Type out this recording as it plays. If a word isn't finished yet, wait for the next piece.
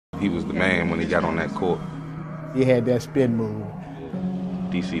He was the man when he got on that court. He had that spin move.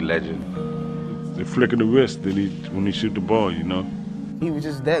 DC legend. The flick of the wrist when he shoot the ball, you know. He was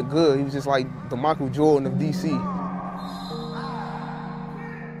just that good. He was just like the Michael Jordan of DC.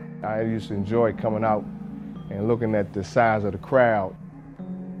 I used to enjoy coming out and looking at the size of the crowd.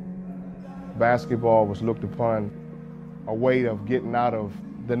 Basketball was looked upon a way of getting out of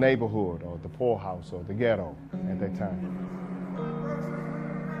the neighborhood or the poorhouse or the ghetto at that time.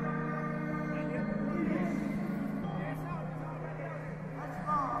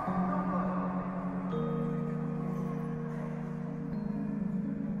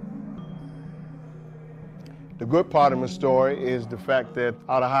 The good part of my story is the fact that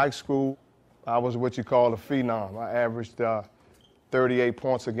out of high school, I was what you call a phenom. I averaged 38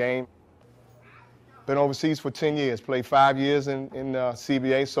 points a game. Been overseas for 10 years, played 5 years in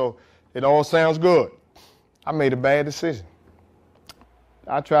CBA, so it all sounds good. I made a bad decision.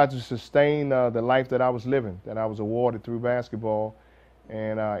 I tried to sustain the life that I was living, that I was awarded through basketball,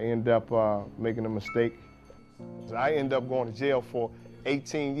 and I ended up making a mistake. I ended up going to jail for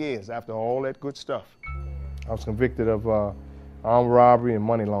 18 years after all that good stuff. I was convicted of armed robbery and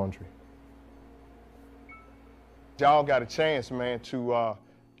money laundering. Y'all got a chance, man, to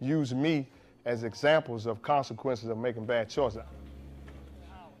use me as examples of consequences of making bad choices.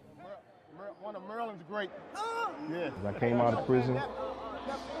 One of Maryland's great. Yeah. I came out of prison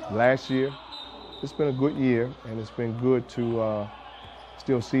last year. It's been a good year, and it's been good to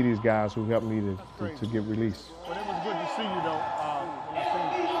still see these guys who helped me to get released. Well, it was good to see you, though.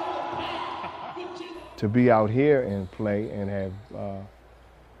 To be out here and play and have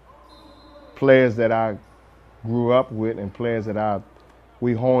players that I grew up with and players that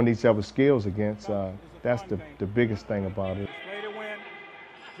we honed each other's skills against, that's the biggest thing about it.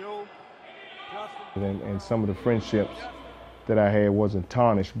 And some of the friendships that I had wasn't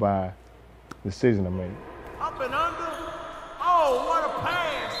tarnished by the decision I made. Up and under. Oh, what a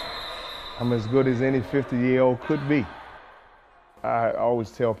pass. I'm as good as any 50-year-old could be. I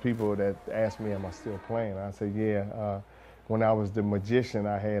always tell people that ask me, am I still playing? I say, yeah, when I was the magician,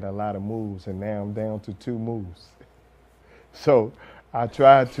 I had a lot of moves, and now I'm down to 2 moves. So I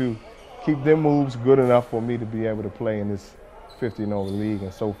try to keep them moves good enough for me to be able to play in this 50 and over league,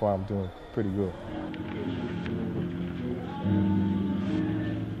 and so far I'm doing pretty good.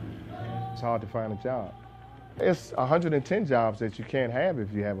 It's hard to find a job. It's 110 jobs that you can't have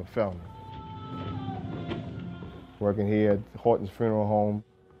if you have a felony. Working here at Horton's Funeral Home.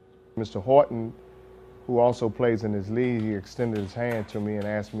 Mr. Horton, who also plays in his league, he extended his hand to me and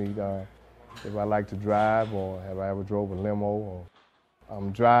asked me if I like to drive or have I ever drove a limo. Or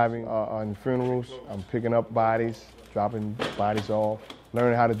I'm driving on funerals. I'm picking up bodies, dropping bodies off,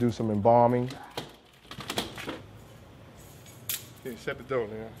 learning how to do some embalming. Yeah, shut the door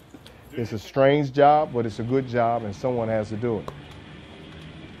now. It's a strange job, but it's a good job, and someone has to do it.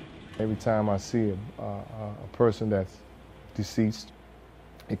 Every time I see a person that's deceased,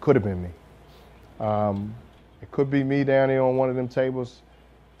 it could have been me. It could be me down there on one of them tables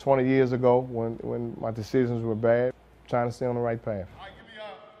 20 years ago when my decisions were bad, trying to stay on the right path. All right,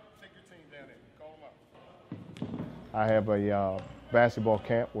 take your team down there. Call them up. I have a basketball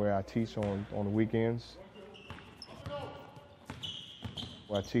camp where I teach on the weekends.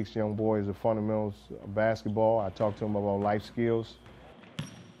 Where I teach young boys the fundamentals of basketball. I talk to them about life skills.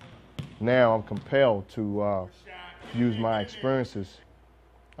 Now I'm compelled to use my experiences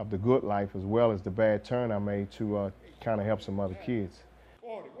of the good life as well as the bad turn I made to kind of help some other kids.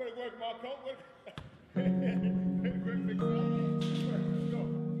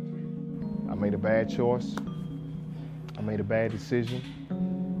 I made a bad choice. I made a bad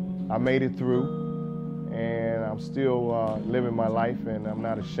decision. I made it through, and I'm still living my life, and I'm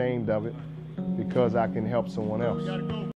not ashamed of it because I can help someone else.